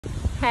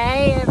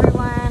Hey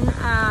everyone.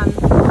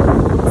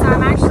 So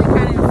I'm actually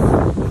kind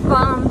of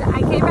bummed. I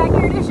came back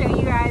here to show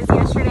you guys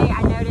yesterday.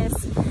 I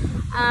noticed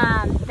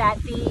that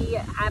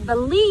I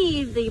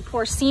believe the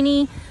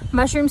porcini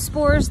mushroom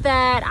spores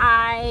that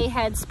I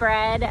had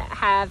spread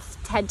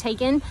had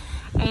taken,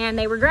 and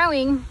they were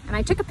growing, and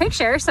I took a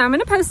picture, so I'm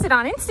gonna post it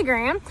on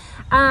Instagram.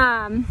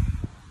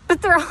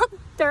 But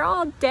they're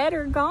all dead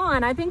or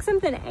gone. I think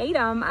something ate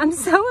them. I'm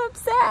so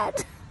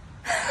upset.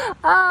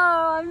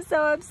 Oh, I'm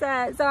so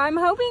upset. So I'm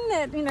hoping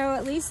that, you know,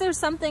 at least there's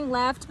something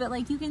left, but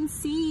like you can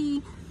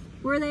see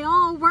where they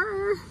all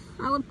were.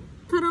 I would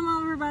put them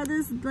over by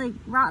this like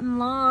rotten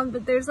log,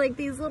 but there's like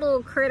these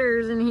little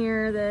critters in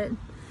here that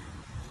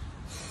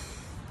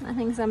I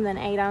think something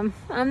ate them.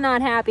 I'm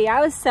not happy.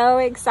 I was so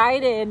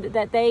excited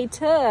that they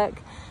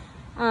took.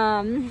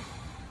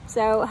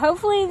 So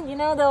hopefully, you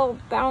know, they'll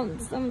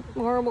bounce, some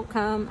more will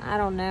come. I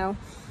don't know.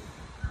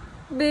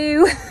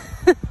 Boo.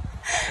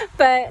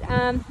 But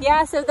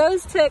yeah, so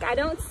those took. I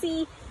don't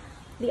see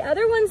the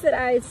other ones that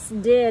I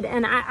did,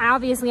 and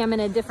obviously I'm in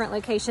a different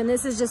location.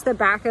 This is just the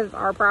back of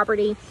our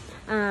property.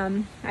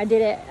 I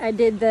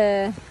did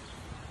the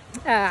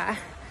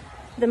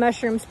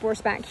mushroom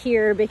spores back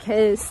here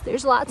because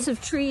there's lots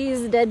of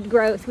trees, dead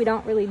growth. We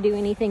don't really do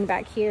anything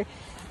back here.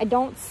 I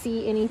don't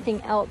see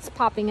anything else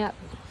popping up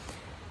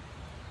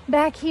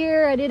back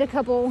here. I did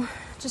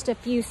just a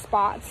few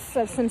spots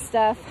of some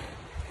stuff.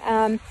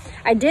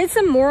 I did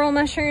some morel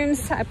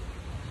mushrooms. I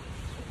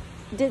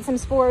did some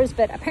spores,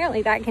 but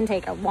apparently that can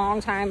take a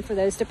long time for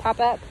those to pop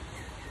up.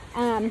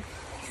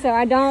 So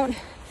I don't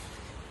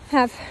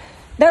have,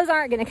 those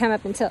aren't going to come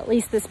up until at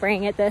least the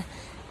spring at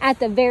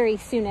the very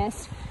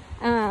soonest.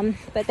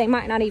 But they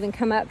might not even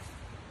come up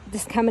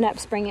this coming up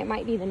spring. It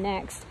might be the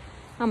next.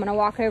 I'm going to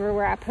walk over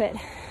where I put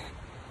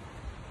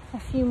a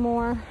few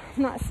more.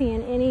 I'm not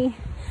seeing any.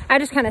 I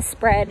just kind of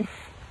spread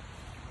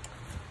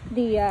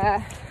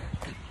the,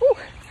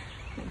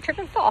 trip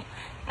and fall.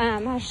 I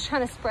was just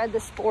trying to spread the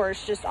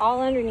spores just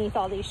all underneath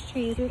all these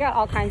trees. We got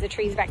all kinds of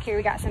trees back here.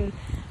 We got some,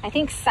 I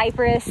think,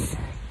 cypress,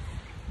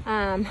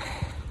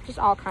 just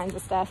all kinds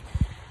of stuff.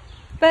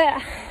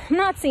 But I'm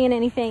not seeing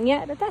anything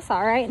yet, but that's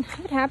all right.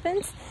 It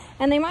happens.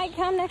 And they might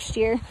come next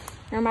year.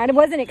 I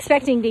wasn't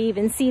expecting to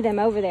even see them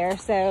over there.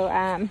 So,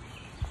 I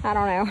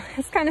don't know.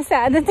 It's kind of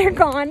sad that they're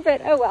gone,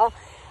 but oh well.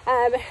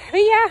 But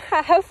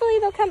yeah, hopefully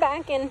they'll come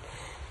back and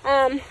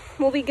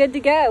we'll be good to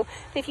go.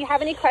 If you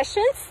have any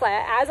questions,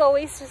 as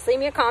always, just leave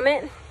me a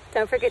comment.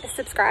 Don't forget to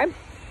subscribe.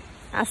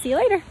 I'll see you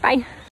later. Bye.